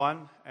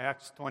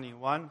Acts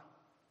 21.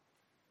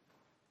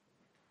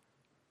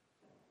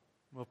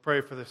 We'll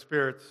pray for the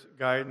Spirit's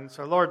guidance.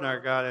 Our Lord and our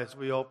God, as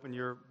we open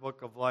your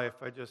book of life,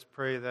 I just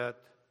pray that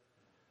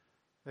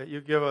you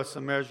give us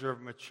a measure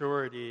of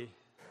maturity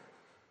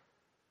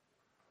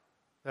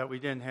that we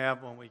didn't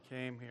have when we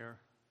came here.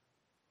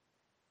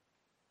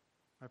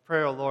 I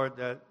pray, O Lord,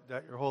 that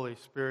your Holy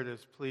Spirit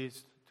is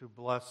pleased to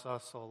bless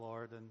us, O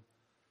Lord, and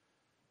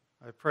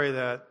I pray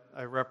that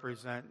I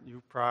represent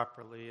you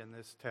properly in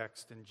this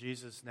text. In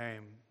Jesus'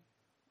 name,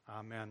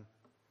 amen.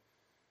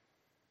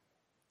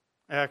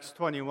 Acts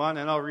 21,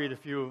 and I'll read a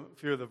few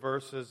of the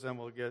verses, and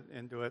we'll get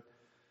into it.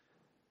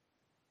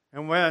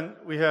 And when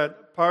we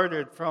had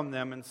parted from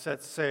them and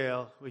set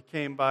sail, we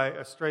came by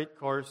a straight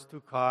course to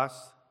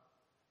Kos,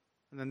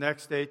 and the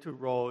next day to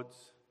Rhodes,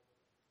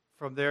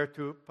 from there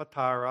to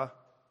Patara.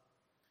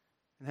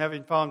 And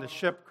having found a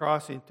ship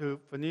crossing to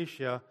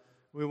Phoenicia,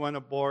 we went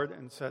aboard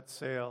and set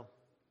sail.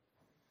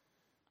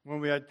 When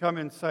we had come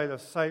in sight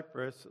of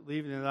Cyprus,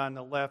 leaving it on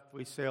the left,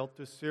 we sailed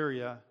to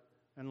Syria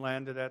and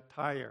landed at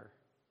Tyre.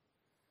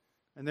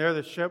 And there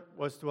the ship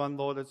was to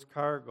unload its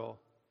cargo.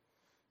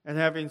 And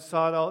having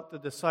sought out the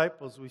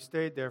disciples, we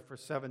stayed there for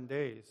 7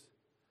 days.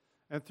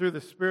 And through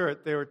the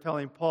Spirit, they were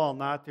telling Paul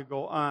not to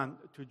go on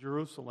to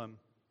Jerusalem.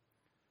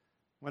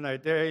 When our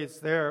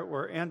days there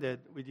were ended,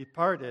 we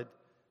departed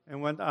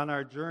and went on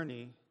our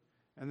journey.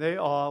 And they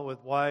all,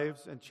 with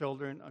wives and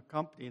children,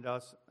 accompanied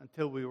us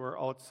until we were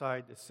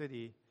outside the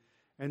city.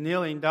 And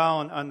kneeling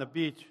down on the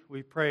beach,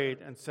 we prayed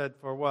and said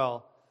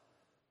farewell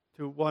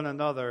to one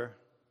another.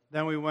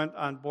 Then we went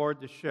on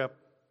board the ship,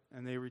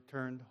 and they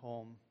returned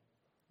home.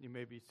 You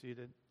may be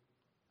seated.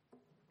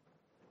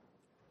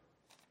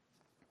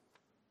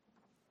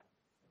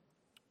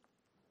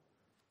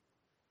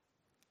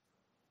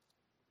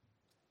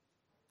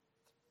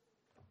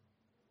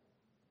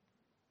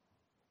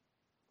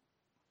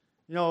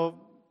 You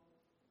know,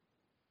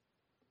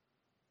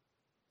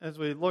 as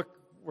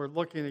we're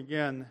looking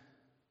again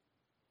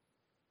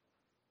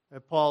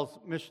at Paul's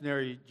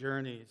missionary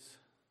journeys.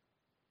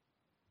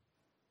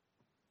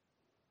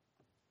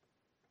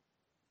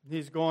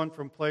 He's going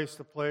from place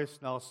to place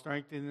now,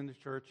 strengthening the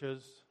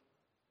churches,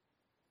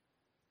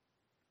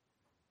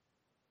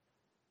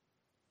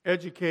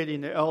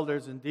 educating the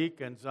elders and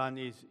deacons on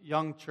these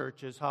young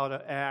churches, how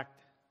to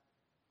act,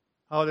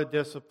 how to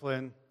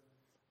discipline,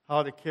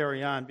 how to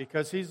carry on,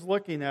 because he's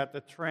looking at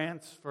the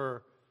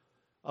transfer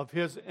of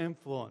his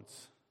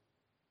influence,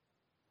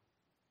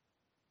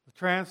 the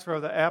transfer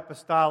of the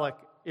apostolic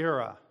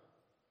era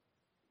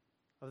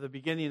of the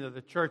beginning of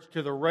the church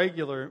to the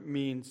regular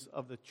means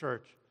of the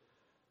church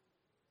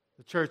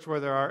where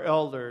there are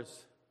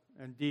elders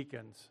and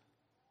deacons.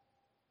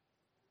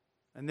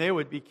 And they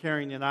would be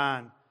carrying it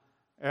on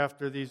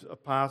after these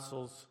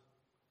apostles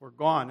were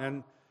gone.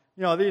 And,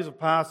 you know, these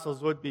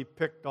apostles would be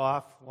picked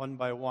off one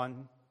by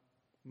one,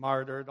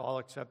 martyred, all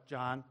except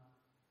John.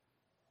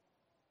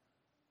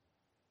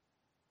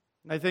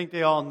 And I think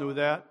they all knew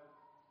that.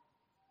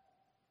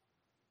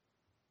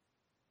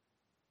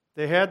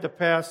 They had to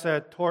pass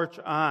that torch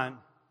on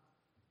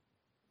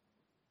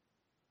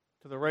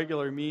to the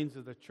regular means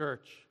of the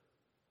church,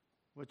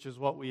 which is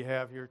what we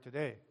have here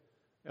today,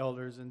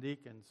 elders and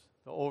deacons,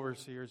 the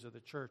overseers of the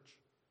church.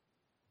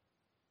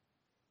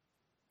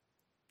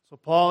 So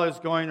Paul is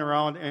going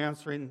around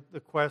answering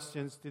the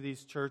questions to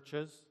these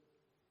churches,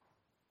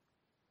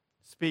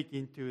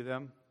 speaking to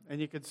them, and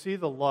you could see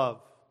the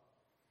love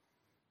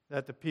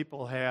that the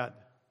people had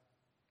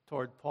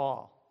toward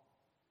Paul.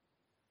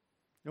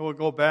 And we'll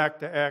go back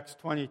to Acts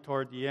 20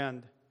 toward the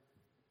end.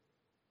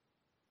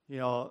 You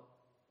know,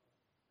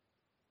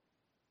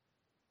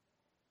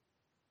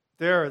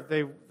 there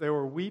they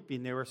were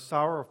weeping, they were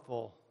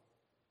sorrowful.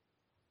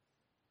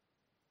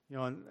 You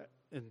know,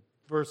 in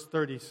verse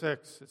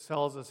 36, it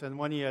tells us, and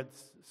when he had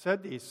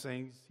said these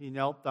things, he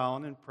knelt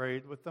down and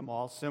prayed with them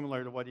all,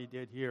 similar to what he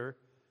did here.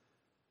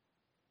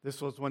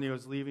 This was when he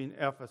was leaving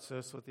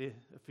Ephesus with the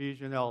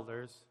Ephesian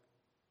elders.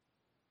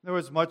 There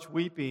was much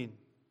weeping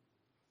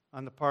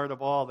on the part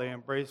of all. They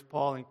embraced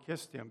Paul and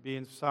kissed him,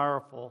 being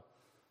sorrowful,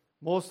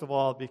 most of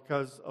all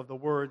because of the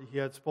word he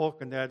had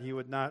spoken, that they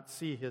would not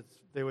see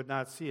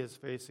his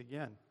face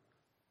again.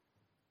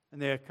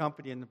 And they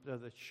accompanied him to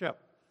the ship.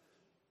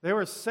 They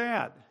were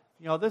sad.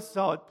 You know, this is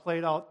how it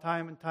played out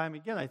time and time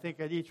again. I think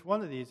at each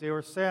one of these, they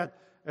were sad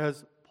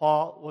as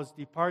Paul was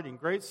departing.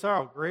 Great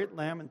sorrow, great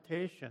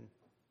lamentation.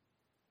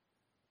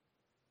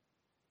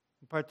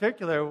 In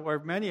particular, where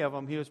many of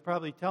them, he was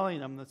probably telling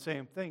them the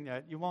same thing,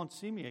 that you won't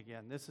see me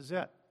again. This is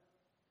it.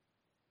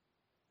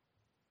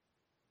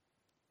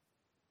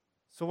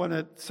 So when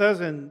it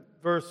says in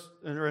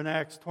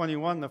Acts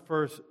 21, the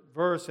first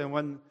verse, and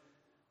when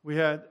we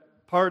had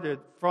parted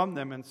from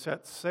them and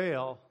set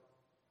sail,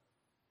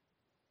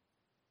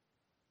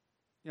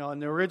 you know, in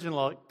the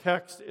original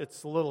text,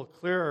 it's a little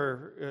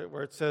clearer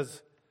where it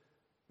says,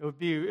 it would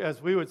be,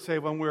 as we would say,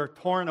 when we were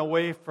torn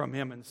away from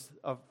him and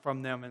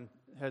from them and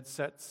had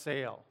set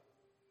sail.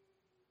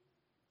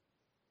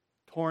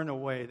 Torn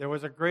away. There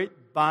was a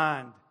great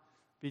bond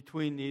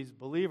between these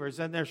believers,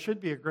 and there should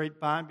be a great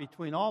bond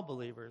between all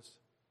believers.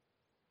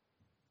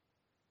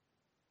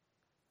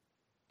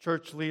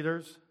 Church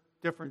leaders,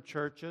 different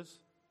churches.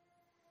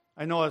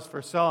 I know as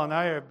Purcell and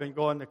I have been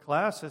going to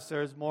classes,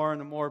 there's more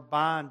and more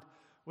bond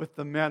with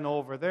the men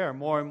over there,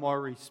 more and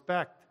more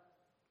respect,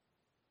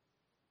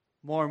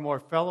 more and more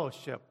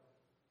fellowship.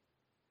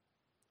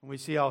 And we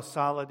see how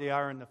solid they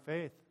are in the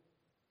faith.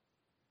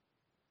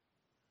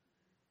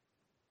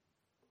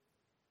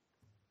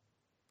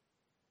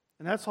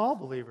 And that's all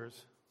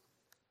believers.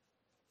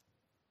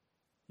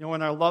 You know,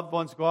 when our loved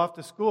ones go off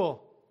to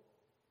school,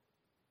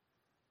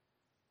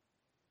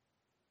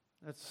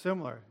 that's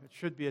similar. It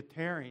should be a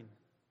tearing.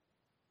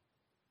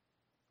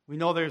 We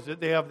know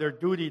they have their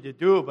duty to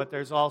do, but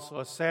there's also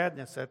a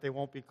sadness that they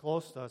won't be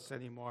close to us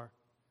anymore.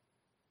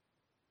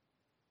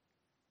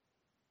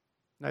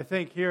 And I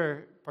think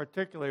here,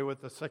 particularly with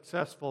the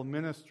successful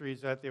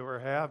ministries that they were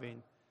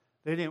having,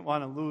 they didn't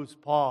want to lose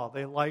Paul.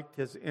 They liked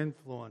his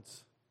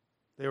influence.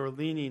 They were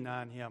leaning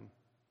on him.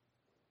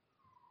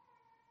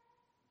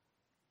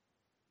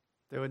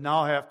 They would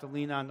now have to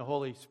lean on the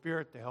Holy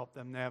Spirit to help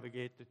them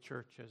navigate the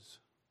churches,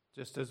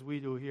 just as we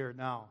do here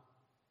now.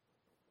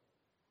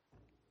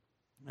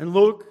 And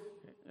Luke,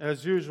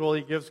 as usual,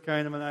 he gives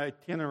kind of an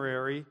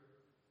itinerary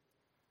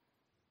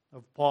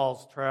of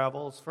Paul's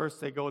travels.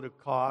 First, they go to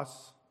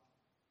Kos.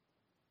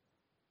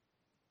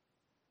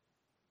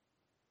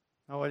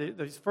 Now,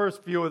 these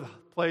first few of the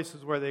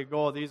places where they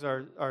go, these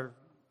are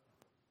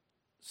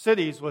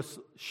cities with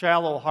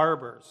shallow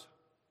harbors.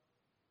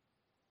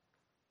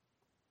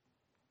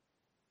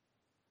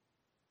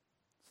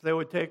 So they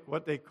would take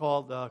what they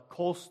called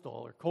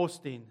coastal or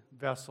coasting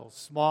vessels,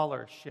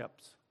 smaller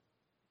ships.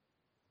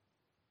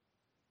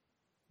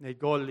 And they'd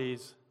go to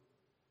these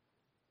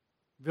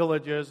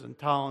villages and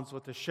towns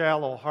with the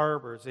shallow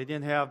harbors. They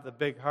didn't have the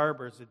big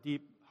harbors, the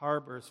deep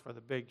harbors for the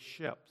big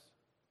ships.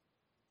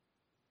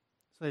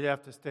 So they'd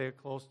have to stay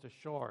close to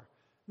shore.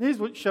 And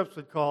these ships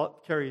would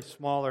carry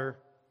smaller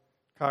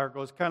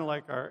cargoes, kind of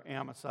like our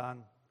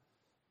Amazon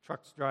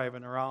trucks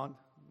driving around.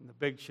 And the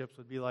big ships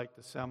would be like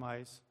the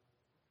semis.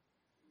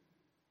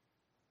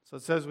 So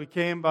it says, we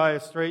came by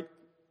a straight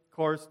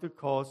course to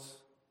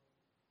Kos.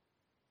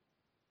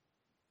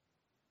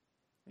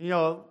 You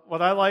know,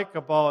 what I like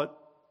about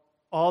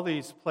all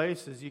these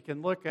places, you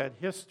can look at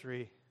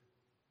history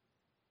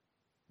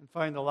and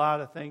find a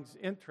lot of things,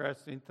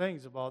 interesting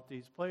things about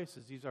these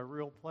places. These are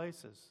real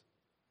places.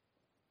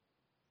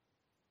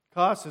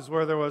 Kos is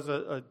where there was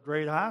a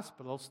great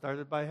hospital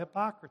started by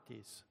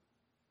Hippocrates.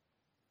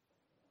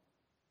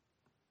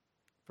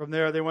 From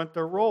there, they went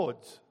to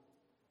Rhodes.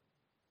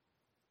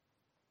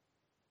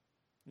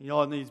 You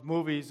know, in these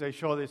movies, they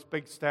show this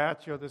big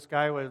statue of this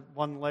guy with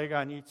one leg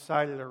on each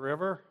side of the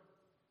river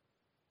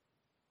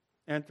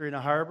entering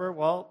a harbor.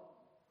 Well,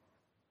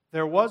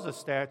 there was a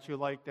statue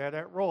like that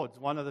at Rhodes,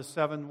 one of the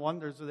 7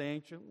 wonders of the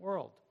ancient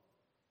world.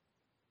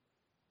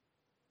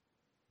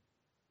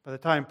 By the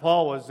time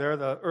Paul was there,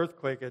 the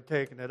earthquake had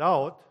taken it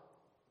out.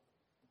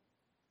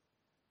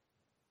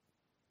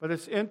 But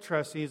it's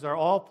interesting. These are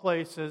all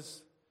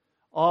places,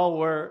 all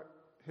where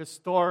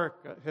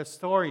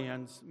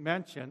historians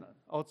mention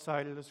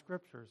outside of the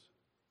Scriptures.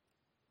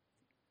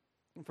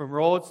 From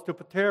Rhodes to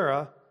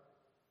Patara,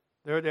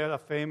 there they had a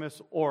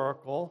famous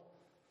oracle,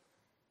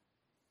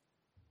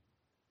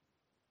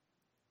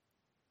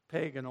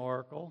 pagan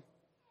oracle.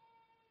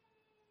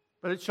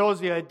 But it shows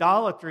the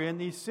idolatry in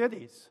these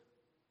cities.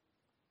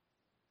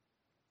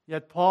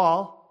 Yet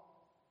Paul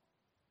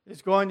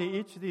is going to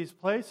each of these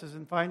places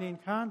and finding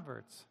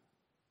converts.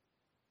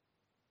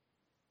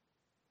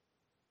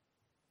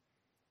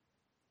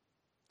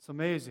 It's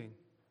amazing.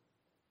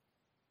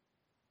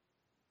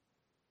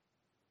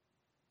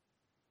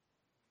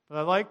 But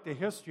I like the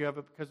history of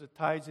it because it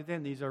ties it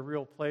in. These are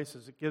real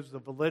places. It gives the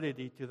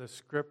validity to the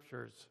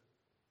Scriptures.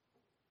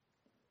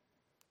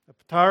 At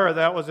Patara,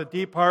 that was a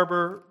deep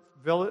harbor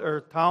village or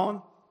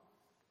town.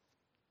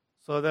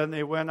 So then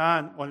they went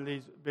on one of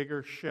these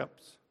bigger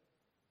ships.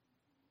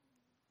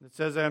 It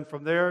says, and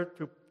from there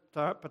to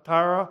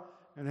Patara,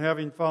 and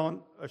having found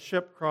a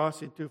ship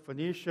crossing to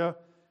Phoenicia,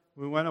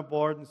 we went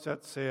aboard and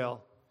set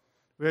sail.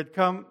 We had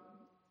come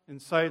in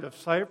sight of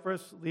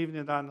Cyprus, leaving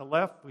it on the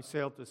left. We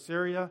sailed to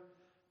Syria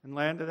and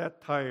landed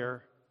at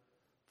Tyre,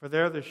 for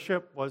there the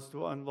ship was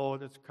to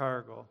unload its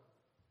cargo.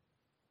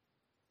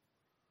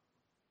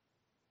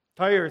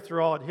 Tyre,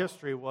 throughout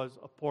history, was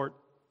a port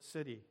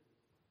city.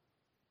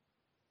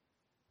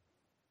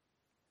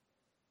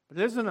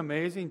 But isn't it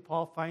amazing?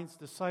 Paul finds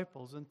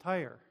disciples in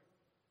Tyre.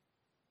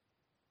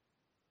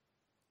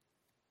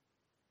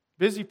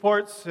 Busy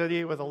port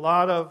city with a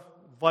lot of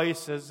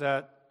vices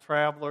that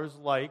travelers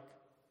like.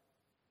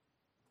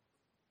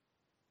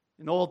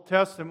 In the Old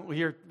Testament,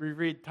 we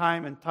read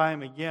time and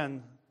time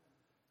again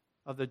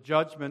of the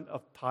judgment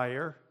of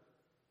Tyre.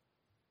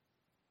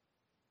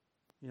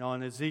 You know,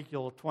 in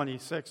Ezekiel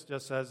 26,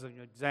 just as an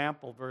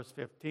example, verse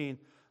 15,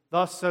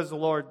 thus says the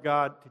Lord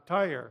God to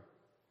Tyre,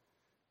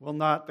 will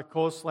not the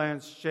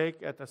coastlands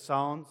shake at the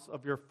sounds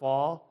of your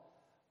fall,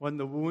 when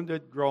the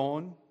wounded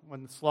groan,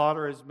 when the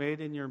slaughter is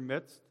made in your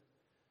midst.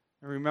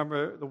 And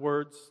remember the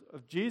words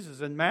of Jesus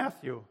in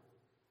Matthew.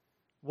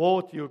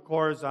 Woe to you,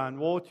 Chorazin!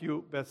 Woe to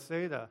you,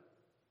 Bethsaida!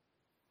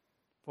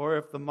 For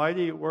if the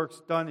mighty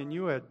works done in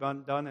you had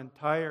been done in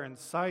Tyre and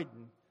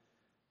Sidon,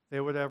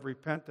 they would have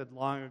repented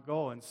long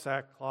ago in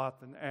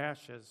sackcloth and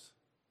ashes.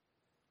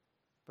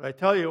 But I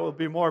tell you, it will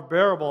be more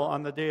bearable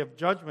on the day of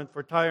judgment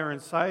for Tyre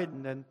and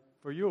Sidon than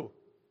for you.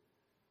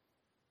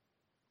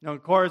 Now, in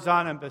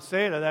Chorazin and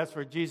Bethsaida, that's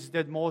where Jesus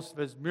did most of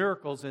his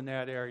miracles in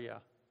that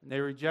area, and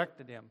they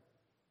rejected him.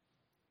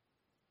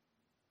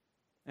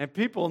 And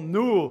people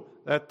knew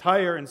that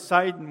Tyre and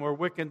Sidon were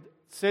wicked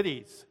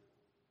cities.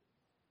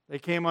 They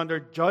came under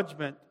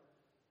judgment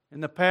in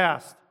the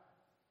past.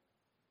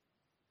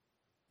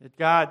 That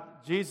God,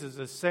 Jesus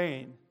is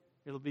saying,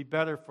 it'll be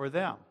better for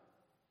them.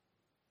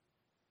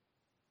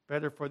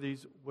 Better for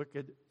these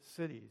wicked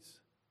cities.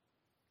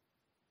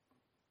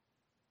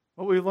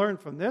 What we learn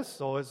from this,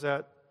 though, is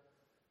that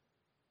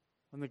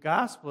when the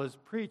gospel is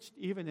preached,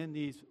 even in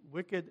these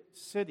wicked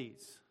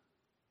cities,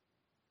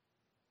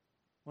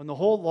 when the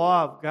whole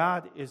law of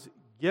God is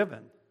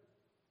given,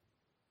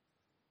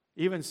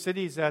 even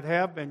cities that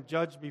have been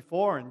judged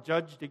before and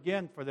judged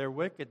again for their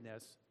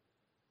wickedness,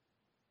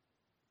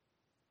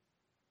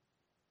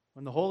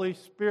 when the Holy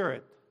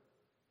Spirit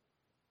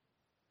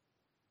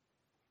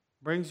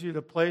brings you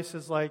to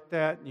places like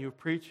that and you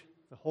preach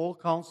the whole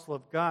counsel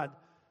of God,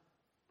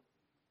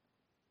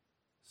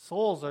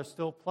 souls are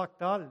still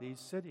plucked out of these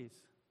cities.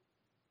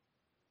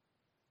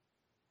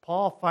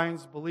 Paul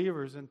finds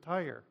believers in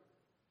Tyre.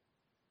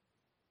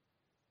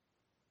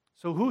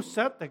 So who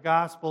set the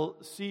gospel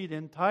seed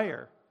in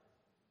Tyre?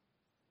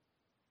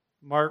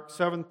 Mark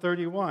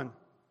 7:31,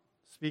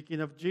 speaking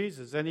of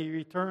Jesus, and he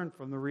returned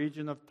from the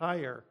region of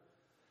Tyre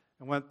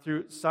and went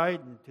through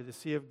Sidon to the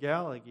Sea of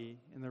Galilee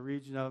in the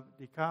region of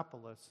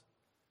Decapolis.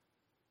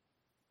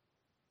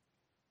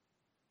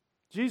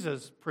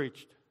 Jesus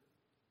preached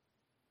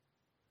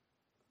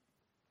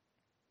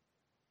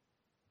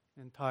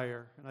in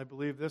Tyre, and I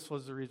believe this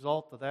was the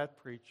result of that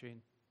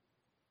preaching.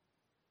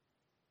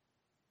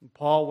 And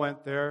Paul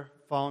went there,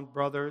 found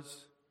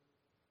brothers,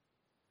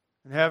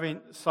 and having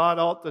sought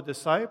out the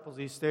disciples,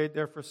 he stayed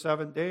there for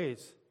 7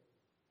 days.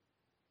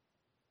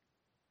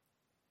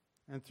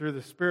 And through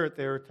the Spirit,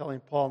 they were telling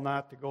Paul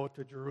not to go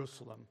to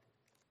Jerusalem.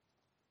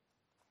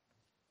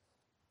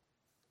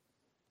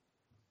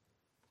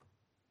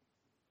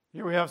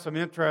 Here we have some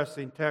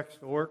interesting text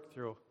to work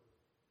through.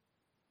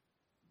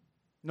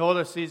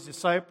 Notice these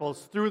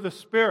disciples, through the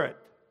Spirit,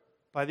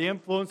 by the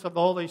influence of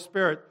the Holy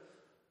Spirit,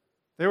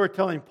 they were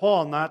telling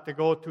Paul not to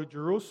go to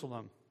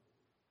Jerusalem.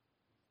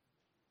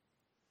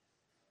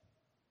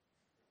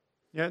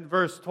 Yet in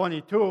verse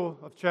 22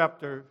 of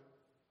chapter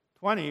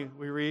 20,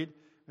 we read,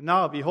 "And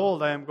now,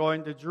 behold, I am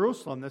going to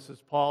Jerusalem." This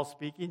is Paul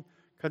speaking,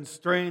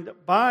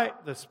 constrained by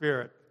the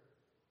Spirit,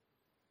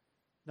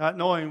 not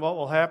knowing what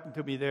will happen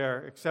to me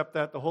there, except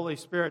that the Holy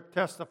Spirit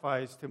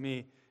testifies to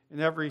me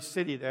in every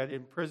city that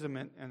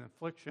imprisonment and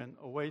affliction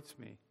awaits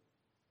me.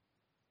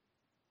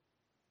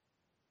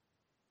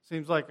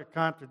 Seems like a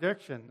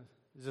contradiction.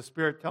 Is the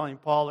Spirit telling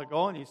Paul to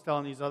go, and he's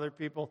telling these other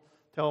people,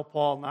 tell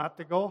Paul not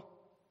to go?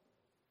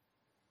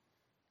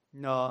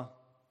 No.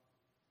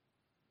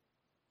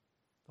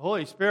 The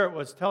Holy Spirit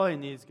was telling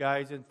these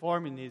guys,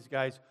 informing these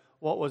guys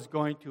what was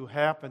going to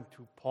happen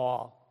to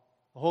Paul.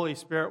 The Holy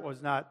Spirit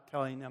was not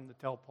telling them to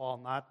tell Paul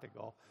not to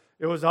go.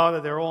 It was out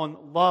of their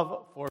own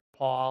love for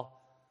Paul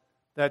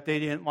that they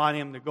didn't want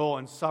him to go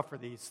and suffer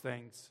these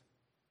things.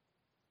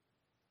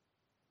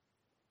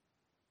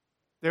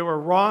 They were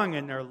wrong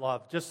in their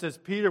love, just as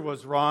Peter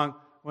was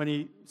wrong when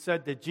he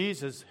said to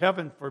Jesus,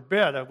 "Heaven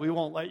forbid, we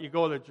won't let you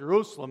go to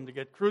Jerusalem to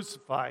get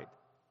crucified."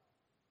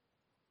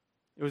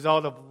 It was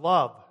out of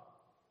love.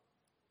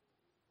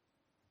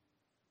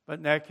 But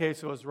in that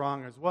case, it was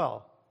wrong as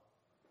well.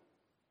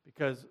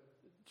 Because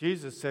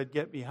Jesus said,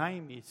 "Get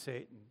behind me,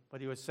 Satan."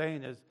 What he was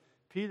saying is,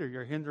 Peter,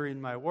 you're hindering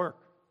my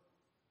work.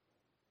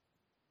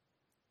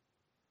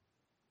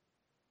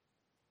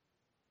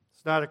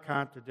 It's not a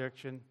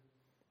contradiction.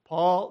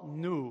 Paul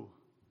knew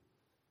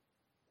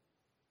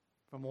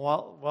from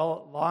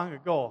long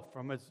ago,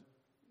 from his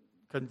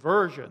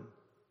conversion,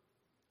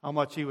 how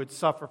much he would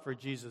suffer for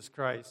Jesus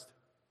Christ.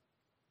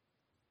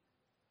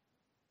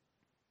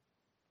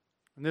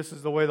 And this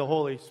is the way the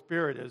Holy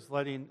Spirit is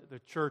letting the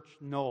church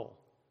know.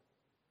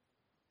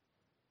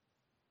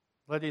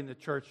 Letting the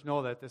church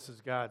know that this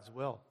is God's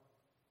will.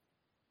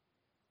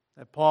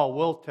 That Paul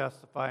will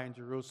testify in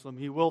Jerusalem.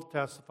 He will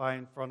testify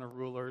in front of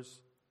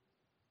rulers.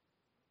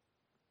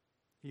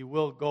 He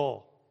will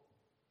go.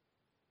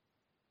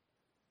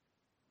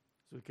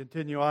 As we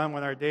continue on,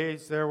 when our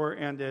days there were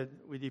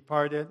ended, we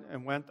departed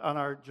and went on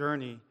our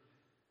journey.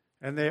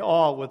 And they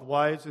all, with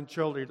wives and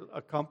children,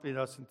 accompanied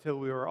us until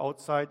we were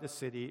outside the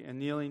city. And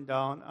kneeling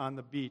down on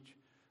the beach,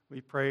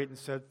 we prayed and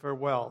said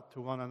farewell to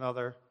one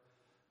another.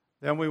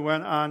 Then we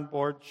went on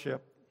board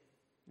ship,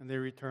 and they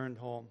returned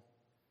home.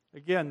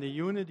 Again, the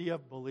unity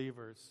of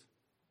believers.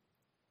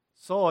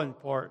 So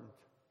important.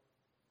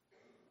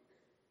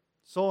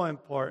 So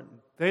important.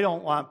 They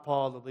don't want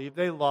Paul to leave.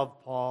 They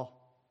love Paul.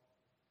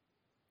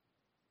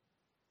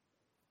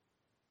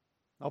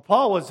 Now,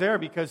 Paul was there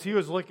because he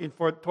was looking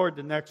toward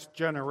the next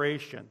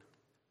generation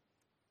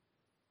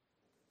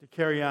to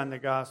carry on the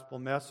gospel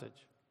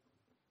message,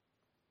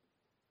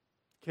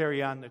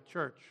 carry on the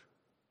church.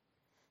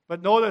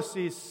 But notice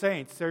these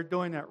saints, they're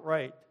doing it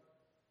right.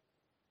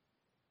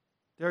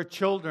 Their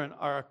children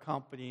are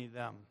accompanying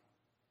them,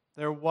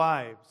 their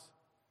wives.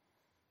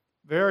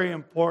 Very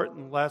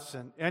important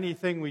lesson.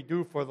 Anything we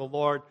do for the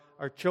Lord,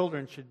 our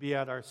children should be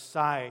at our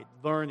side,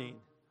 learning,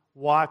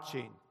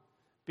 watching,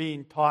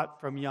 being taught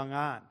from young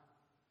on.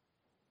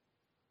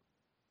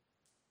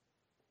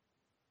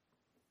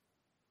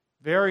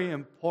 Very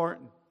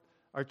important.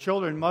 Our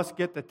children must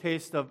get the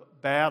taste of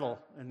battle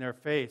in their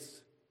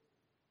face.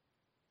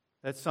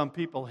 That some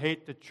people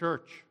hate the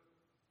church,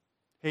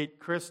 hate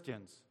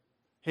Christians,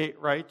 hate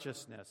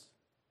righteousness.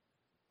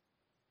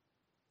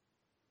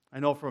 I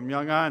know from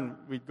young on,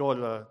 we'd go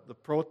to the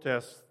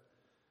protests,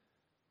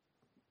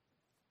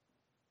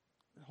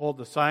 hold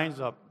the signs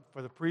up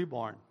for the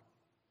preborn.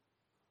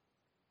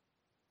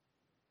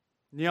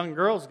 And the young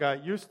girls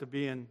got used to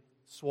being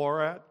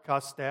swore at,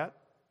 cussed at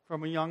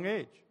from a young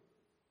age.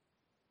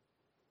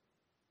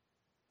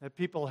 That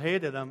people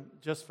hated them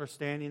just for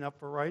standing up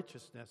for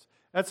righteousness.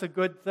 That's a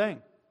good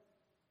thing.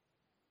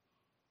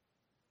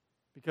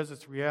 Because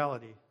it's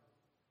reality.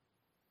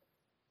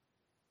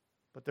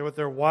 But they're with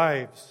their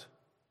wives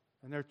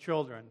and their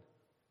children.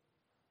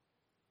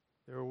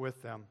 They were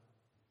with them.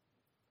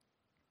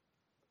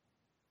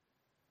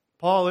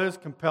 Paul is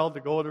compelled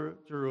to go to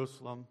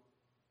Jerusalem.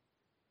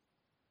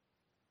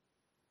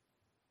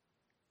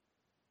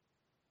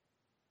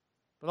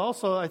 But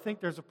also, I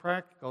think there's a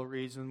practical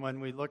reason when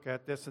we look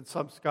at this, and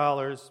some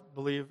scholars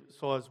believe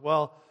so as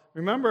well.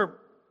 Remember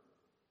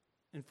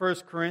in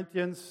 1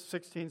 Corinthians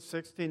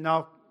 16:16,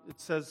 now it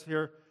says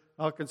here,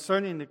 now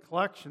concerning the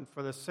collection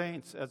for the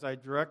saints, as I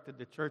directed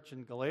the church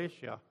in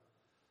Galatia,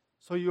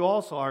 so you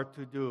also are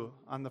to do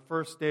on the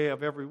first day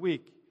of every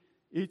week.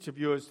 Each of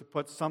you is to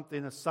put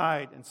something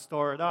aside and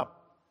store it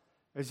up,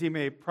 as he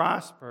may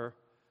prosper,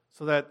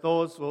 so that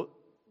there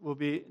will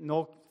be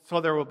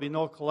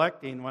no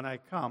collecting when I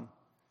come.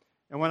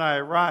 And when I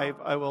arrive,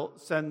 I will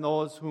send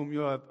those whom you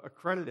have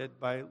accredited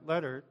by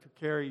letter to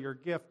carry your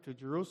gift to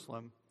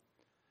Jerusalem.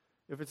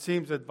 If it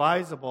seems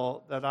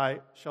advisable that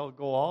I shall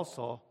go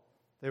also,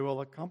 they will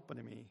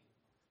accompany me.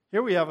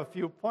 Here we have a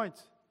few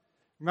points.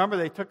 Remember,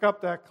 they took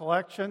up that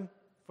collection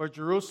for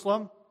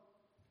Jerusalem.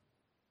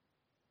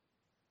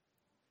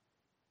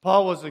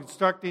 Paul was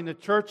instructing the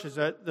churches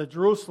that the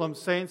Jerusalem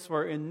saints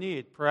were in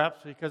need,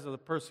 perhaps because of the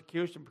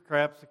persecution,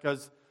 perhaps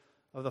because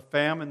of the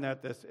famine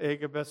that this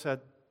Agabus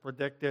had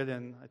predicted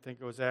in, I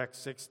think it was Acts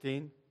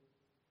 16.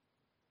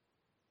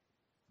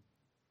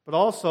 But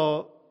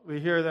also, we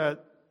hear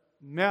that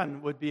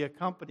men would be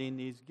accompanying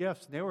these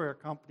gifts, and they were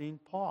accompanying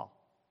Paul.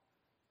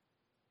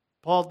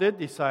 Paul did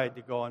decide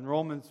to go. In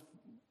Romans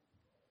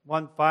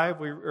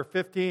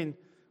 15,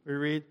 we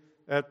read,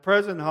 at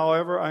present,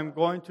 however, I'm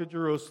going to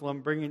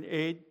Jerusalem, bringing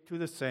aid to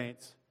the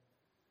saints.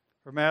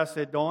 For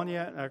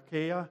Macedonia and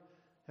Achaia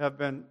have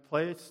been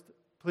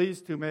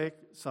pleased to make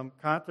some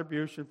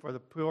contribution for the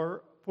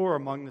poor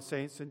among the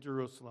saints in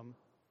Jerusalem.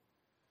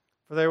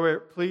 For they were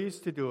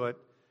pleased to do it,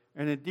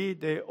 and indeed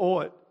they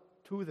owe it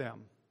to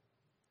them.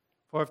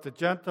 For if the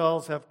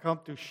Gentiles have come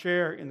to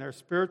share in their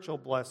spiritual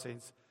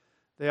blessings,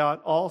 they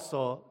ought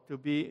also to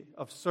be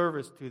of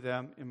service to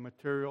them in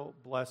material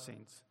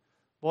blessings.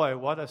 Boy,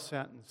 what a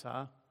sentence,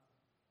 huh?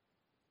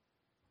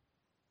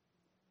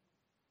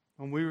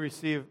 When we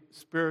receive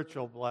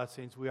spiritual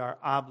blessings, we are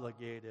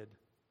obligated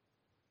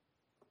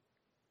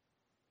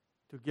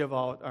to give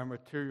out our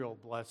material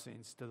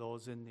blessings to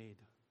those in need.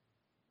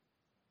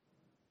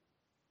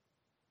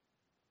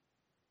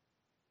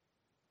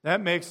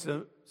 That makes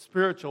the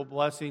spiritual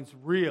blessings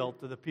real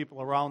to the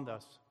people around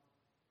us.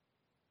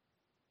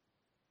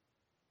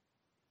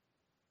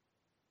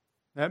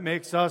 That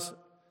makes us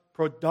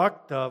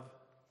productive,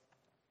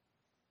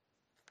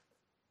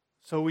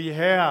 so we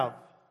have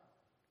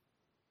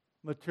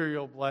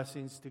material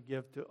blessings to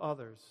give to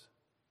others.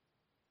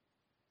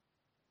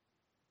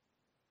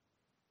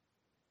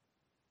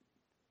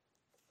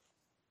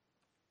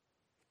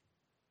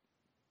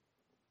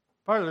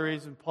 Part of the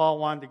reason Paul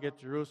wanted to get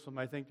to Jerusalem,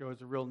 I think there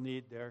was a real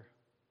need there.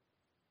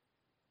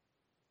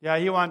 Yeah,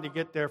 he wanted to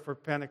get there for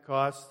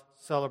Pentecost,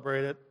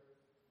 celebrate it.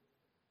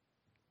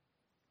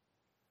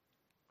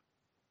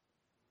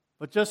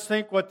 But just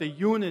think what the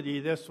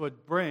unity this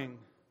would bring.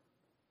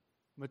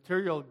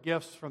 Material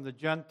gifts from the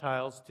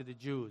Gentiles to the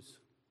Jews.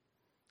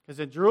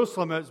 Because in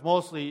Jerusalem, it was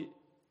mostly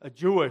a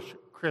Jewish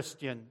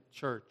Christian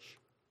church.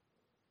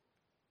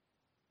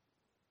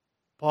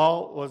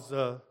 Paul was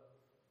a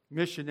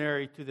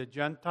missionary to the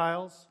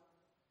Gentiles.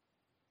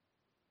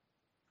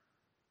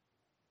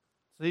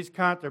 So these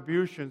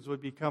contributions would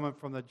be coming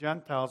from the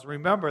Gentiles.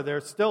 Remember, there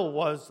still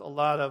was a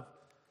lot of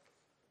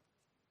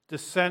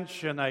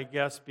dissension, I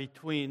guess,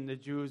 between the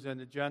Jews and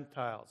the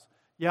Gentiles.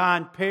 Yeah,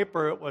 on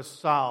paper it was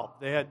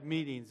solved. They had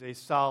meetings. They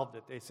solved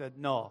it. They said,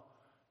 no,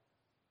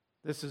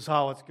 This is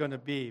how it's going to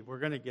be. We're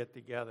going to get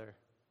together.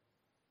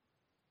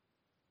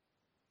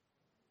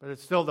 But it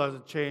still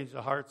doesn't change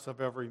the hearts of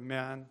every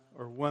man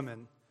or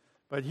woman.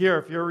 But here,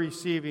 if you're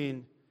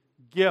receiving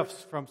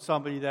gifts from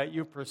somebody that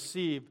you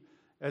perceive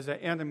as an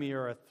enemy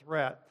or a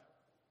threat,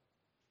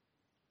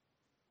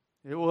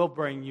 it will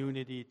bring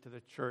unity to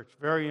the church.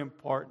 Very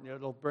important.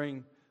 It'll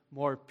bring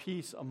more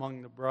peace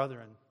among the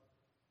brethren.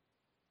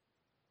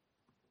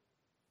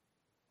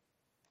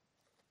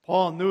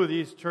 Paul knew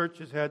these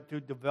churches had to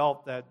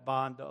develop that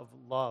bond of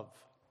love.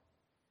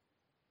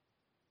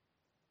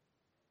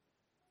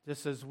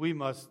 Just as we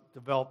must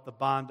develop the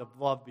bond of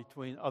love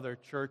between other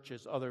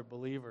churches, other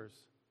believers.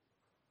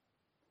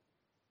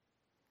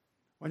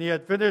 When he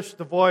had finished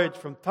the voyage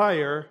from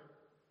Tyre,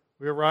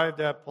 we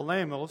arrived at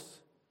Ptolemais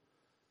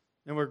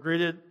and were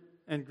greeted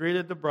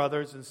the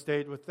brothers and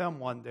stayed with them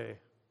one day.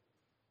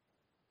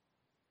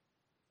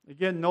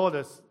 Again,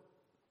 notice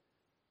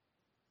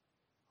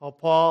how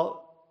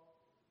Paul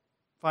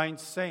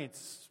finds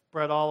saints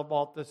spread all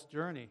about this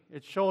journey.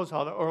 It shows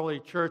how the early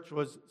church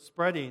was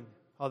spreading,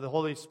 how the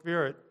Holy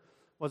Spirit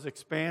was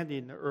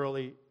expanding the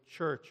early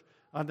church.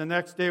 On the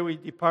next day we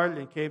departed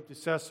and came to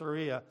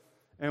Caesarea,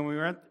 and we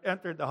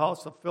entered the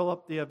house of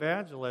Philip the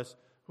evangelist,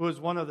 who was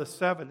one of the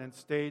 7, and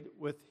stayed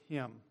with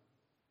him.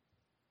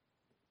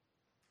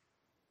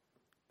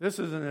 This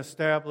is an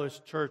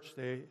established church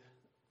they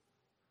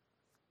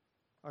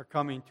are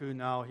coming to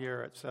now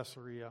here at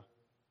Caesarea.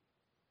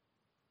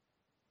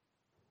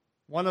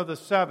 One of the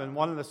 7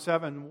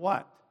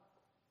 what?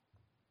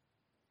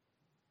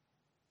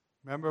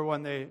 Remember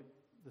when the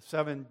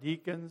 7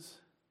 deacons,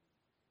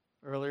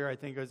 earlier I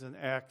think it was in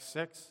Acts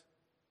 6,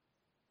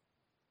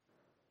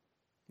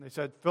 they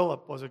said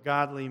Philip was a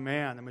godly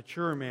man, a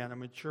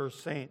mature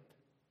saint.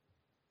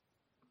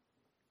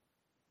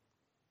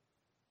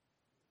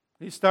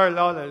 He started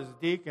out as a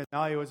deacon,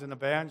 now he was an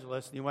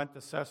evangelist, and he went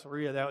to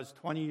Caesarea. That was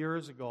 20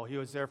 years ago. He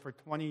was there for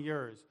 20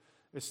 years,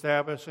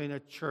 establishing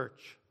a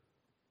church.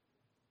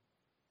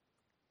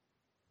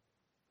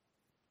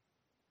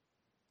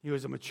 He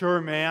was a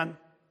mature man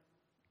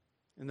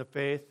in the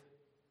faith.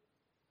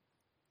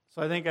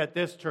 So I think at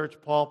this church,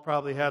 Paul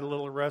probably had a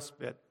little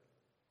respite.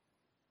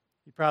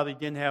 He probably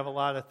didn't have a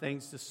lot of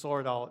things to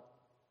sort out.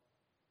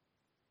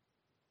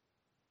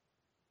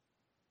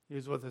 He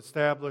was with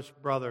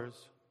established brothers.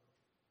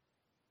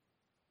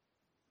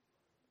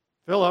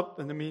 Philip,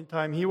 in the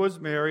meantime, he was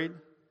married.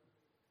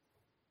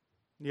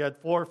 He had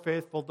 4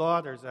 faithful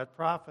daughters that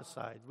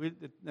prophesied.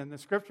 And the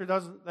scripture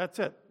doesn't, that's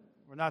it.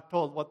 We're not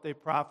told what they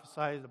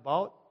prophesied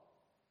about.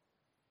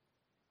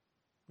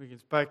 We can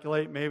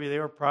speculate maybe they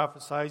were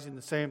prophesying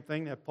the same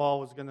thing, that Paul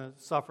was going to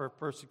suffer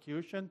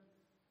persecution.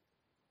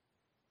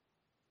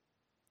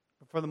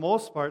 But for the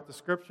most part, the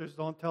scriptures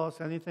don't tell us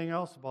anything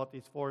else about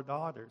these 4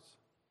 daughters.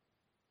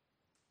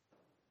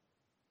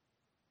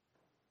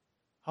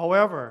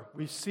 However,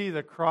 we see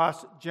the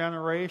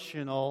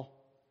cross-generational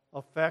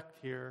effect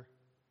here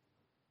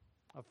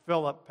of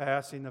Philip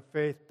passing the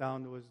faith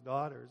down to his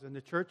daughters, and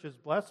the church is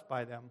blessed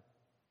by them.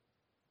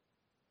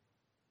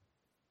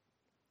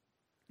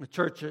 The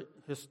church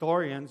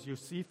historians,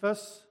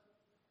 Eusebius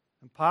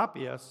and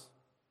Papias,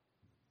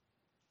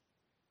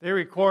 they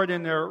record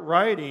in their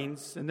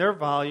writings, in their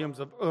volumes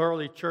of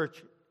early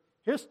church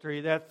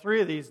history, that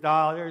 3 of these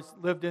daughters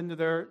lived into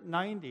their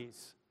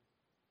 90s.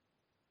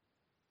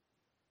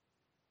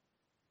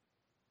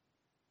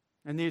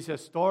 And these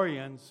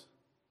historians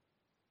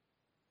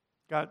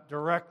got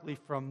directly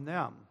from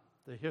them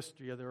the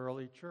history of the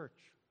early church.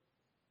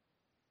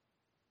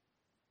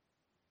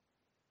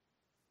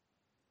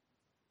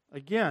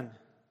 Again,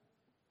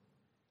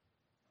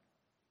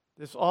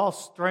 this all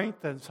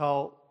strengthens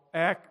how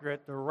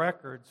accurate the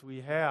records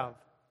we have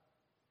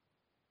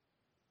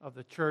of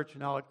the church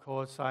and how it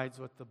coincides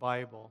with the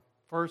Bible.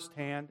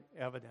 First-hand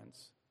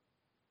evidence.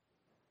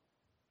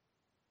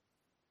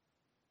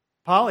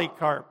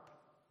 Polycarp,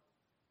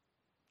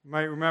 you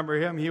might remember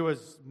him. He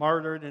was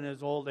martyred in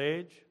his old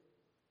age.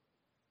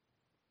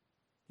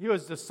 He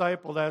was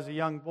discipled as a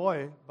young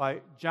boy by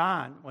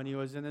John when he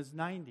was in his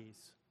 90s.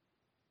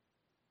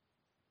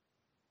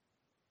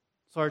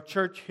 So our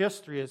church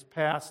history is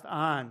passed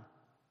on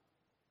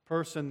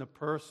person to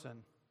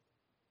person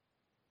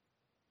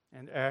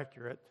and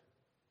accurate.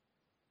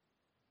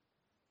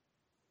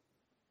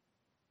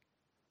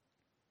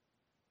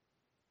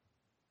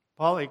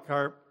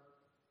 Polycarp,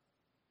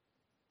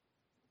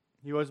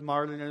 he was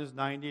martyred in his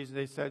 90s.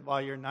 They said,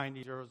 well, you're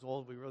 90 years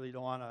old. We really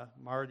don't want to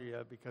martyr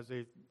you, because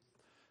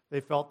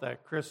they felt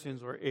that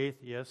Christians were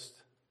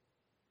atheists.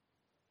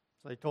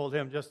 So they told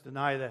him, just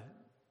deny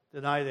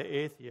the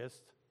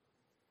atheist.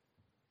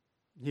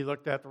 He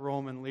looked at the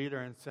Roman leader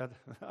and said,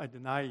 I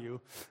deny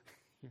you.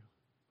 The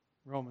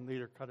Roman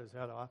leader cut his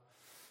head off,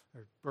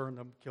 or burned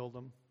him, killed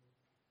him.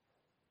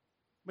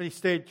 But he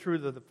stayed true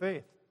to the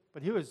faith.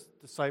 But he was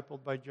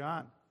discipled by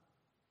John.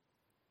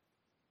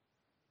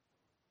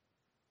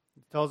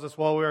 It tells us,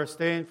 while we were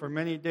staying for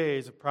many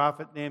days, a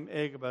prophet named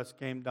Agabus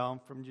came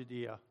down from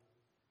Judea.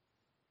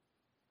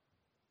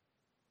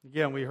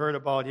 Again, we heard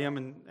about him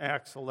in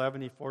Acts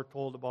 11. He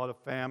foretold about a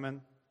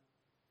famine.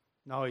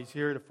 Now he's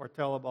here to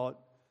foretell about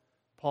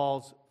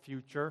Paul's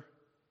future.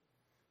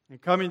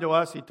 And coming to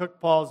us, he took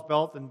Paul's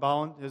belt and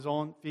bound his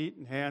own feet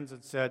and hands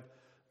and said,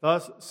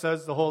 "Thus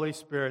says the Holy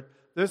Spirit,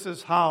 this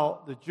is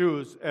how the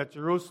Jews at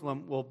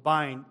Jerusalem will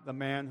bind the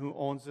man who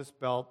owns this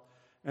belt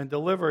and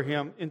deliver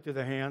him into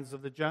the hands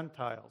of the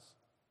Gentiles."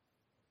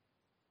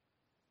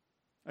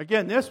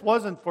 Again, this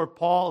wasn't for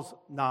Paul's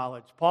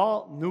knowledge.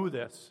 Paul knew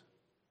this.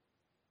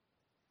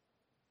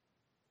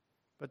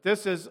 But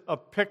this is a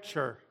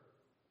picture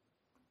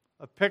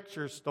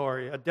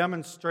story, a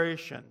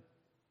demonstration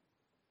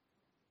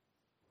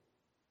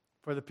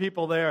for the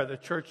people there, the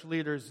church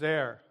leaders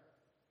there,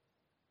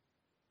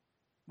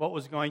 what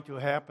was going to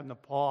happen to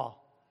Paul.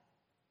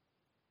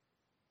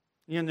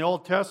 In the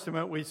Old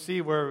Testament, we see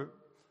where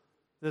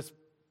this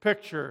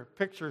picture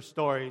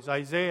stories.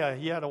 Isaiah,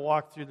 he had to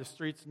walk through the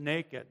streets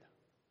naked.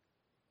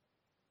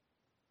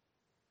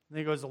 I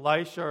think it was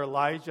Elisha or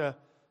Elijah,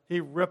 he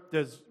ripped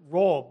his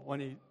robe when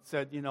he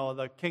said,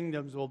 the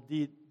kingdoms will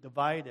be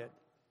divided.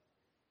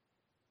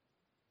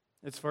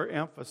 It's for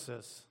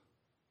emphasis.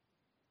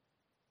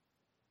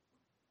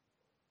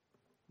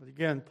 But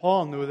again,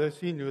 Paul knew this,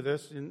 he knew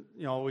this. And,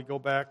 we go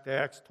back to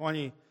Acts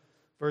 20,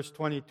 verse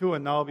 22,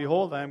 "And now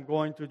behold, I am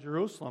going to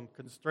Jerusalem,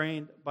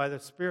 constrained by the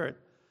Spirit,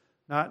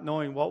 not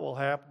knowing what will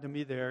happen to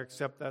me there,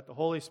 except that the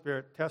Holy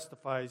Spirit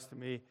testifies to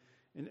me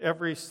in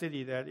every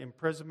city that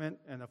imprisonment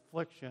and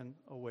affliction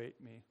await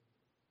me."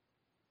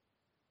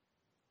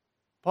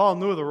 Paul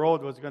knew the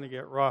road was going to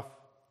get rough,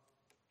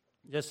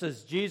 just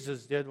as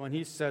Jesus did when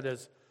he set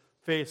his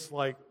face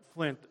like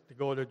flint to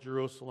go to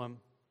Jerusalem.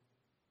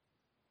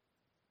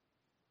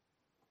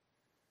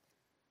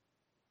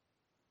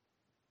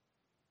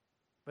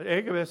 But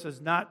Agabus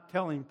is not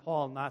telling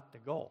Paul not to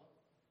go.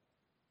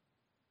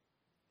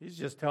 He's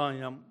just telling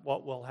him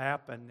what will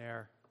happen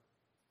there.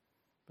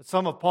 But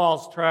some of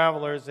Paul's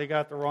travelers, they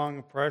got the wrong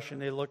impression.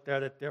 They looked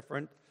at it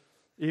different.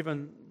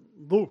 Even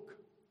Luke.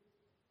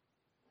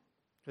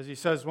 Because he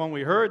says, when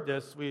we heard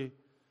this, we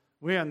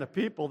and the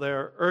people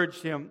there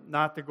urged him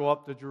not to go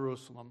up to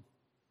Jerusalem.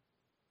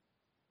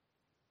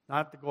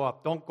 Not to go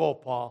up. Don't go,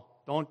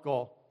 Paul. Don't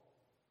go.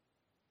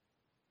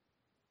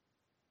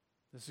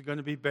 This is going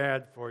to be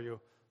bad for you.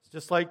 It's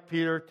just like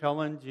Peter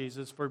telling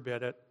Jesus,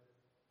 forbid it.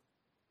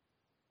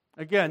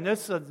 Again,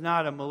 this is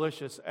not a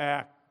malicious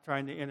act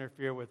trying to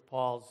interfere with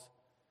Paul's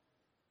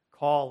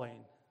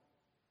calling.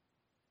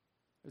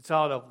 It's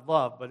out of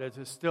love, but it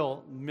is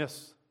still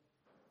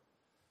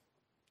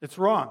it's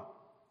wrong.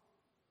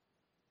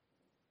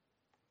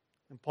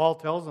 And Paul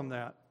tells him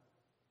that.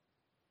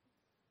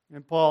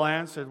 And Paul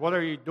answered, "What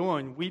are you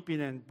doing, weeping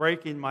and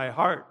breaking my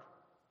heart?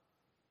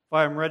 For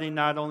I am ready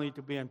not only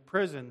to be in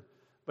prison,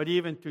 but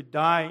even to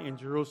die in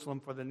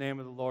Jerusalem for the name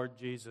of the Lord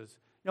Jesus."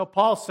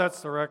 Paul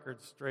sets the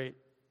record straight.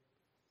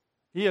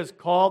 He is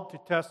called to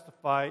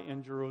testify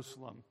in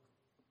Jerusalem.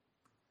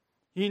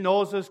 He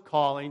knows his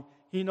calling.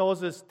 He knows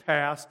his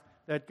task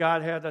that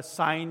God had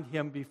assigned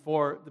him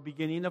before the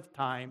beginning of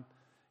time.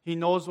 He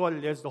knows what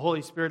it is. The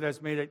Holy Spirit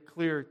has made it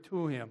clear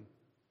to him.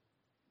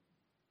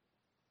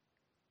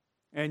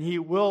 And he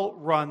will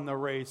run the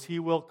race. He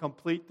will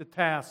complete the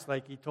task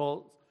like he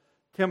told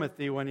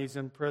Timothy when he's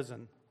in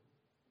prison.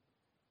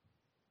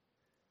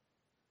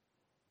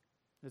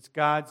 It's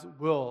God's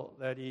will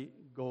that he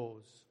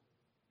goes.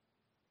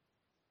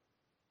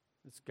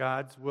 It's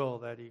God's will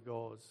that he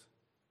goes.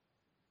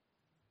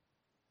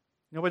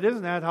 But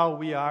isn't that how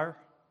we are?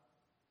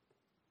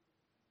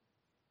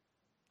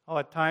 How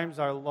at times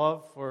our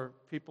love for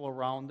people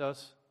around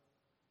us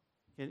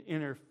can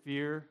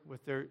interfere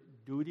with their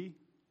duty.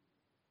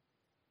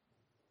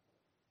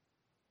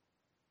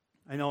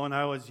 I know when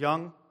I was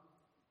young,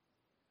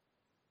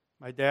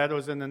 my dad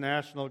was in the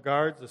National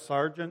Guards, a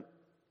sergeant.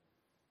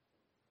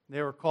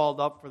 They were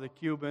called up for the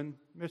Cuban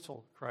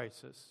Missile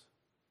Crisis.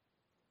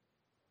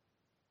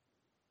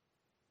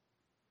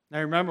 And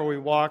I remember we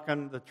walked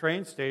on the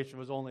train station, it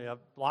was only a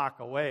block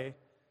away.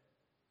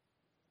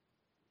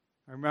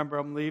 I remember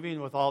him leaving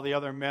with all the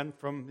other men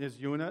from his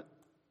unit.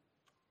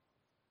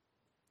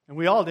 And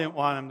we all didn't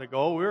want him to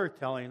go. We were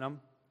telling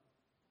him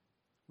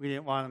we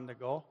didn't want him to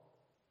go.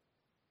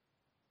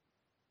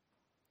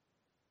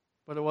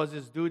 But it was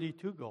his duty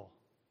to go.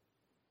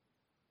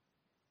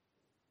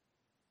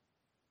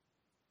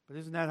 But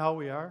isn't that how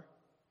we are?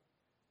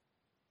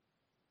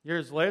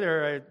 Years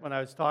later, when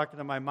I was talking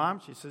to my mom,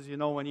 she says,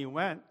 when he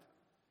went,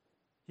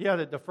 he had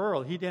a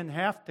deferral. He didn't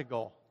have to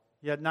go.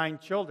 He had 9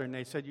 children.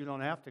 They said, you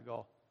don't have to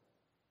go.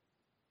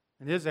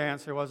 And his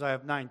answer was, I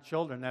have 9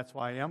 children. That's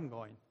why I am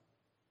going.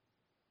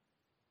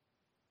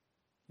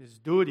 His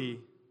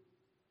duty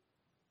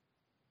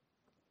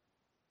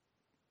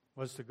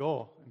was to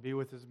go and be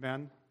with his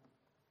men.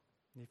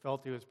 And he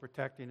felt he was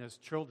protecting his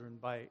children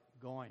by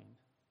going.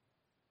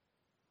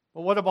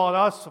 But what about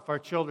us if our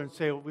children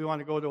say, we want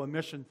to go to a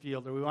mission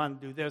field or we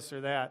want to do this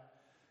or that,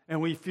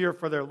 and we fear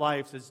for their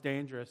lives, it's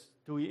dangerous?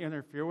 Do we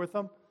interfere with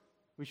them?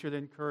 We should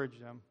encourage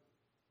them.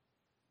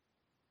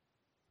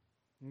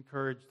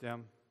 Encourage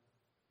them.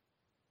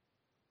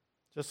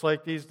 Just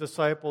like these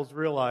disciples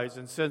realized.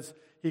 And since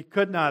he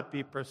could not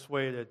be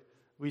persuaded,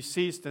 we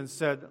ceased and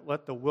said,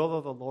 "Let the will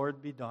of the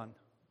Lord be done."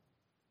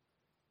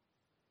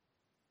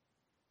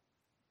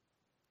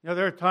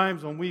 There are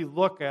times when we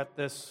look at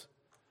this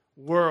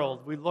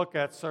world, we look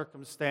at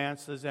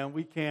circumstances, and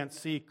we can't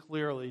see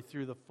clearly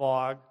through the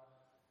fog,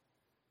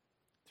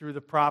 through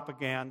the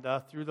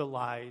propaganda, through the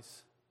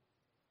lies.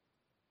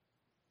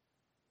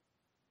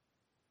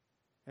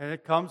 And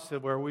it comes to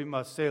where we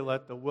must say,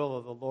 "Let the will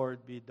of the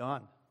Lord be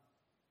done."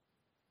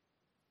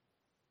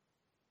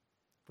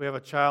 If we have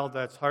a child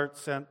that's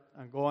heart-sent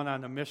on going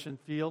on a mission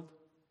field,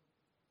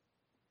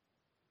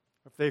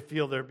 if they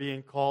feel they're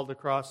being called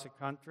across the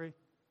country,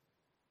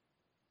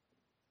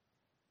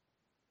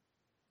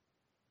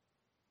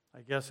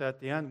 I guess at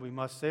the end we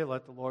must say,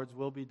 "Let the Lord's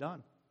will be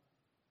done."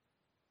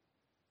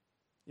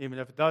 Even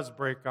if it does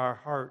break our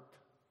heart.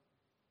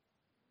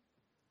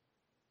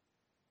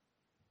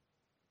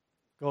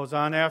 Goes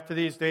on, after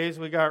these days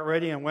we got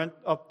ready and went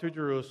up to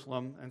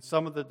Jerusalem, and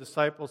some of the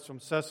disciples from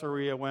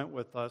Caesarea went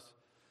with us,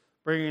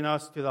 bringing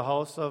us to the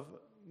house of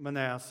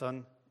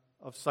Manasseh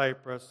of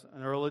Cyprus,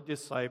 an early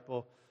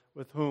disciple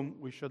with whom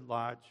we should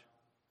lodge.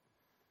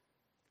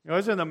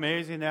 Isn't it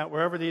amazing that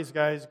wherever these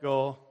guys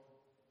go,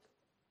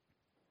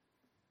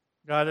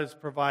 God is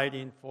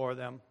providing for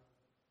them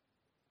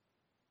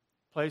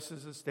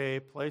places to stay,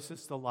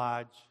 places to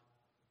lodge,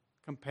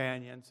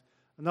 companions.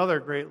 Another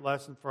great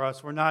lesson for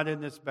us. We're not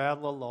in this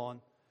battle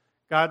alone.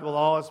 God will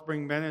always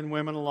bring men and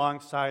women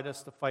alongside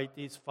us to fight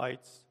these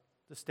fights,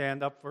 to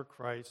stand up for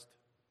Christ.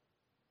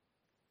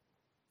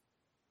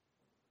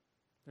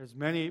 There's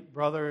many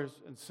brothers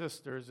and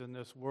sisters in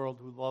this world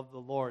who love the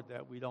Lord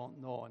that we don't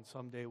know, and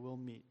someday we'll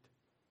meet.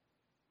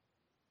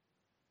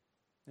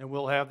 And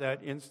we'll have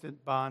that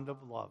instant bond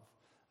of love.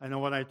 I know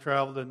when I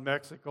traveled in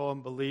Mexico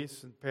and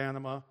Belize and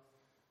Panama,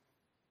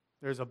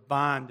 there's a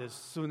bond as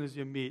soon as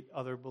you meet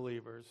other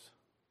believers.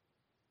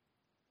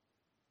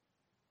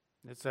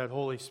 It's that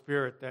Holy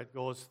Spirit that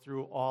goes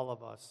through all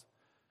of us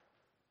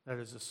that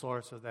is the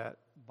source of that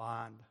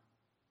bond.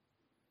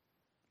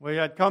 When we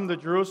had come to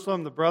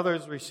Jerusalem, the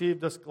brothers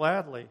received us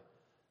gladly.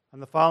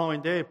 On the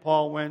following day,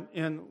 Paul went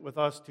in with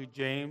us to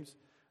James,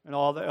 and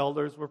all the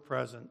elders were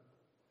present.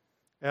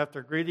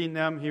 After greeting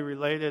them, he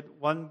related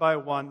one by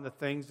one the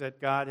things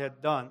that God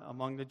had done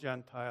among the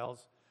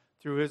Gentiles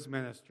through his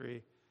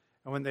ministry.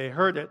 And when they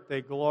heard it,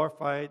 they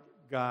glorified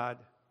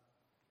God,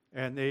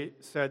 and they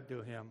said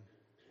to him,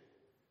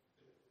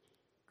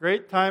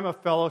 "Great time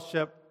of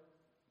fellowship,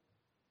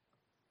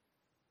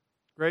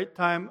 great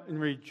time in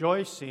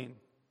rejoicing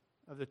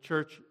of the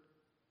church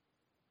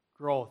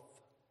growth."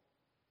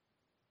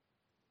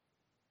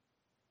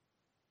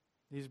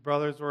 These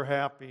brothers were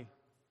happy.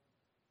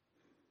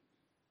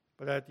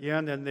 But at the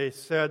end, and they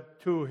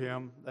said to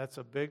him, that's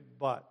a big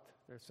but.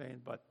 They're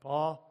saying, "But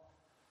Paul,"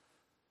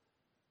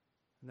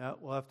 and that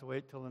we'll have to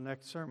wait till the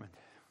next sermon.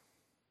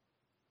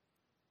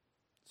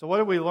 So what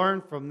do we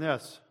learn from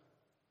this?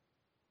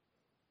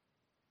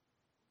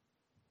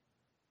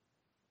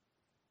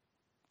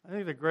 I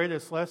think the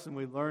greatest lesson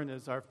we learn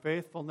is our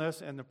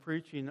faithfulness and the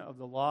preaching of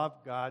the law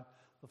of God,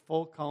 the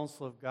full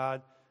counsel of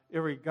God,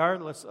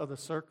 irregardless of the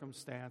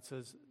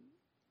circumstances,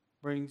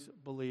 brings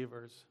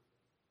believers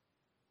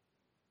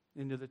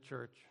into the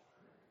church.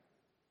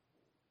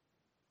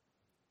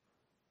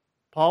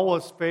 Paul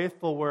was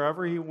faithful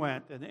wherever he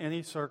went in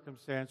any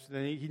circumstance.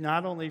 He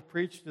not only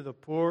preached to the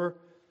poor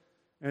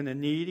and the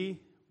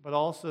needy, but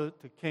also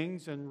to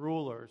kings and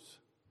rulers.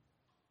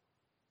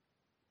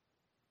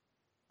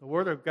 The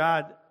Word of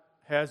God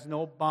has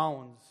no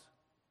bounds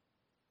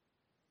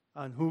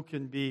on who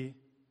can be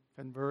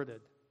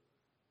converted.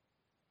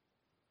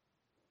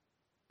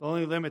 The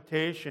only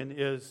limitation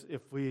is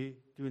if we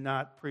do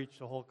not preach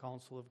the whole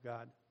counsel of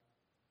God.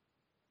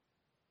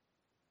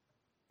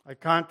 I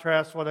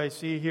contrast what I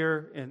see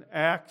here in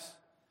Acts,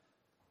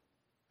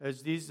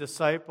 as these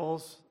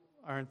disciples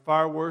are in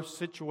far worse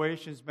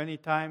situations many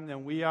times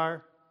than we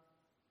are,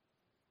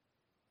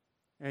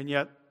 and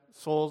yet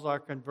souls are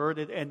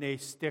converted and they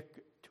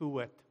stick to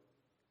it.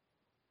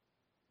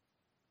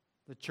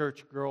 The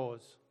church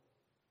grows.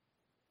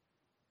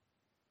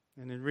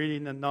 And in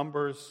reading the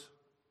numbers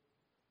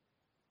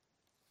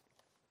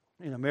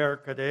in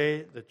America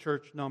today, the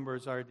church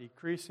numbers are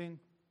decreasing.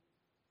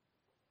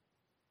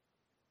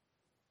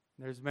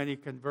 There's many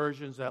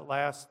conversions that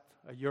last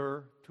a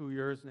year, 2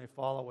 years, and they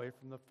fall away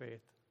from the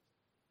faith.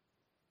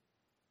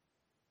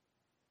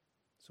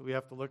 So we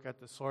have to look at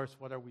the source.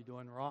 What are we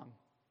doing wrong?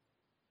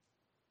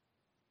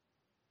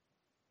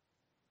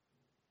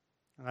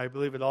 And I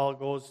believe it all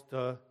goes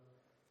to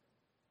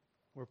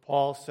where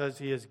Paul says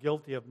he is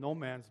guilty of no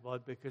man's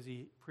blood because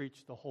he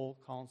preached the whole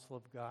counsel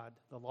of God,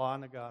 the law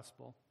and the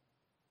gospel.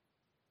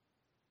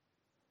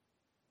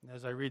 And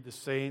as I read the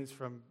sayings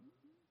from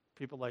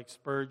people like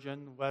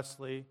Spurgeon,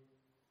 Wesley,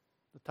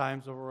 the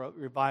times of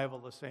revival,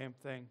 the same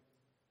thing.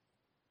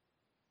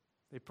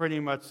 They pretty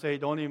much say,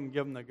 don't even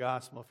give them the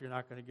gospel. If you're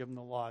not going to give them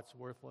the law, it's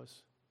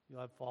worthless.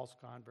 You'll have false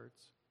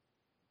converts.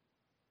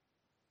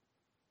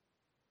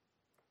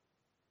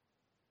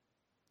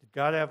 Did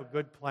God have a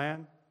good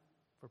plan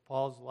for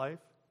Paul's life?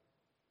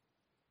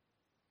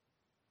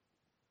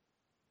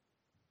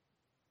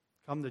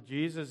 Come to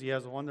Jesus. He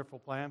has a wonderful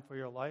plan for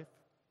your life.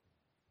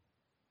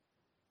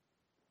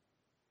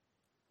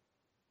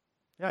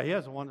 Yeah, He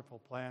has a wonderful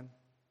plan.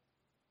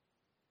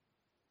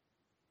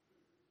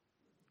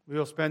 We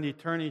will spend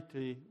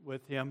eternity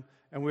with Him,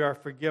 and we are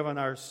forgiven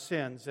our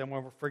sins. And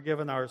when we're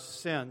forgiven our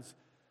sins,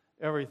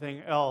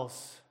 everything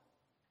else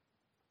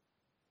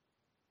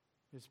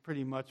is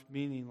pretty much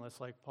meaningless.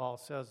 Like Paul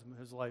says,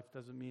 his life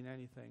doesn't mean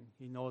anything.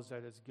 He knows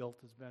that his guilt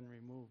has been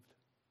removed.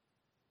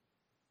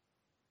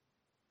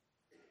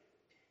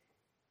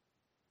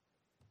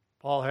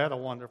 Paul had a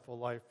wonderful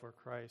life for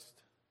Christ,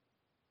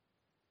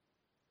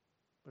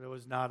 but it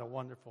was not a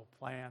wonderful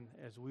plan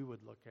as we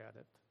would look at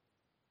it.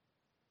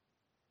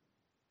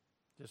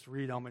 Just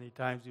read how many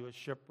times he was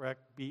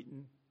shipwrecked,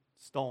 beaten,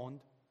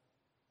 stoned.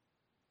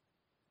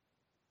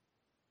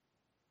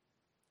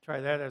 Try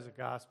that as a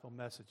gospel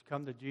message.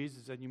 Come to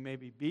Jesus and you may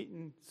be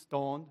beaten,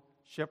 stoned,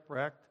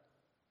 shipwrecked,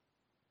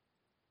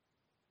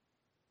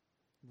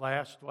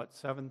 lashed,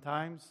 7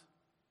 times?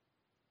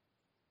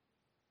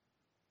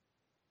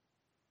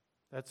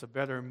 That's a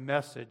better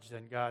message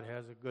than God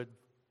has a good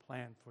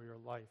plan for your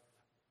life.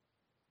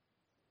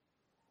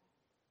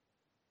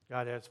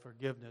 God has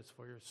forgiveness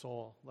for your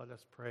soul. Let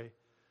us pray.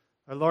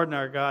 Our Lord and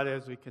our God,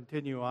 as we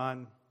continue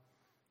on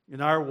in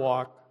our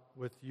walk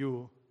with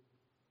you,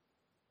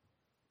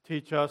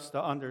 teach us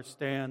to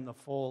understand the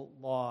full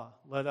law.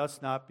 Let us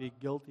not be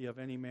guilty of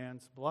any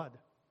man's blood,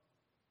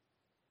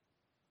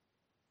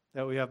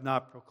 that we have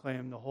not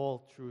proclaimed the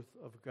whole truth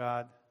of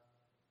God.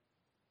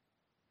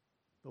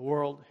 The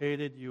world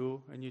hated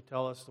you, and you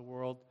tell us the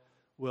world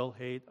will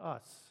hate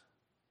us.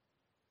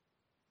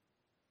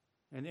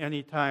 And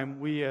any time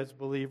we as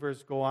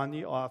believers go on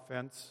the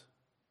offense,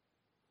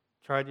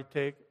 try to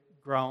take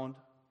ground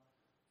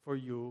for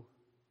you,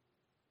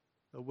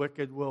 the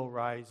wicked will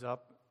rise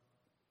up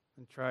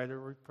and try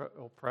to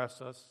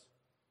oppress us,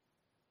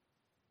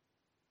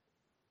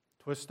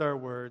 twist our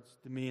words,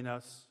 demean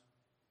us,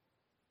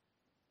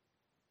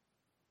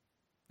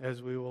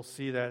 as we will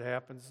see that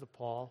happens to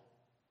Paul.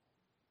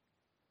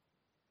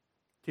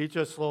 Teach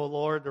us, O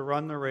Lord, to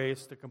run the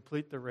race, to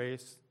complete the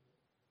race,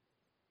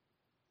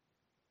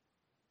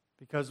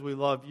 because we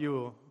love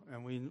you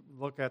and we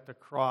look at the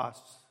cross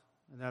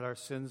and that our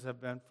sins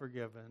have been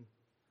forgiven,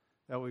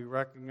 that we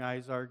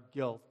recognize our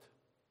guilt,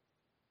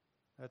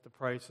 that the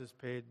price is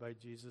paid by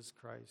Jesus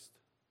Christ.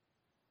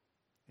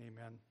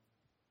 Amen.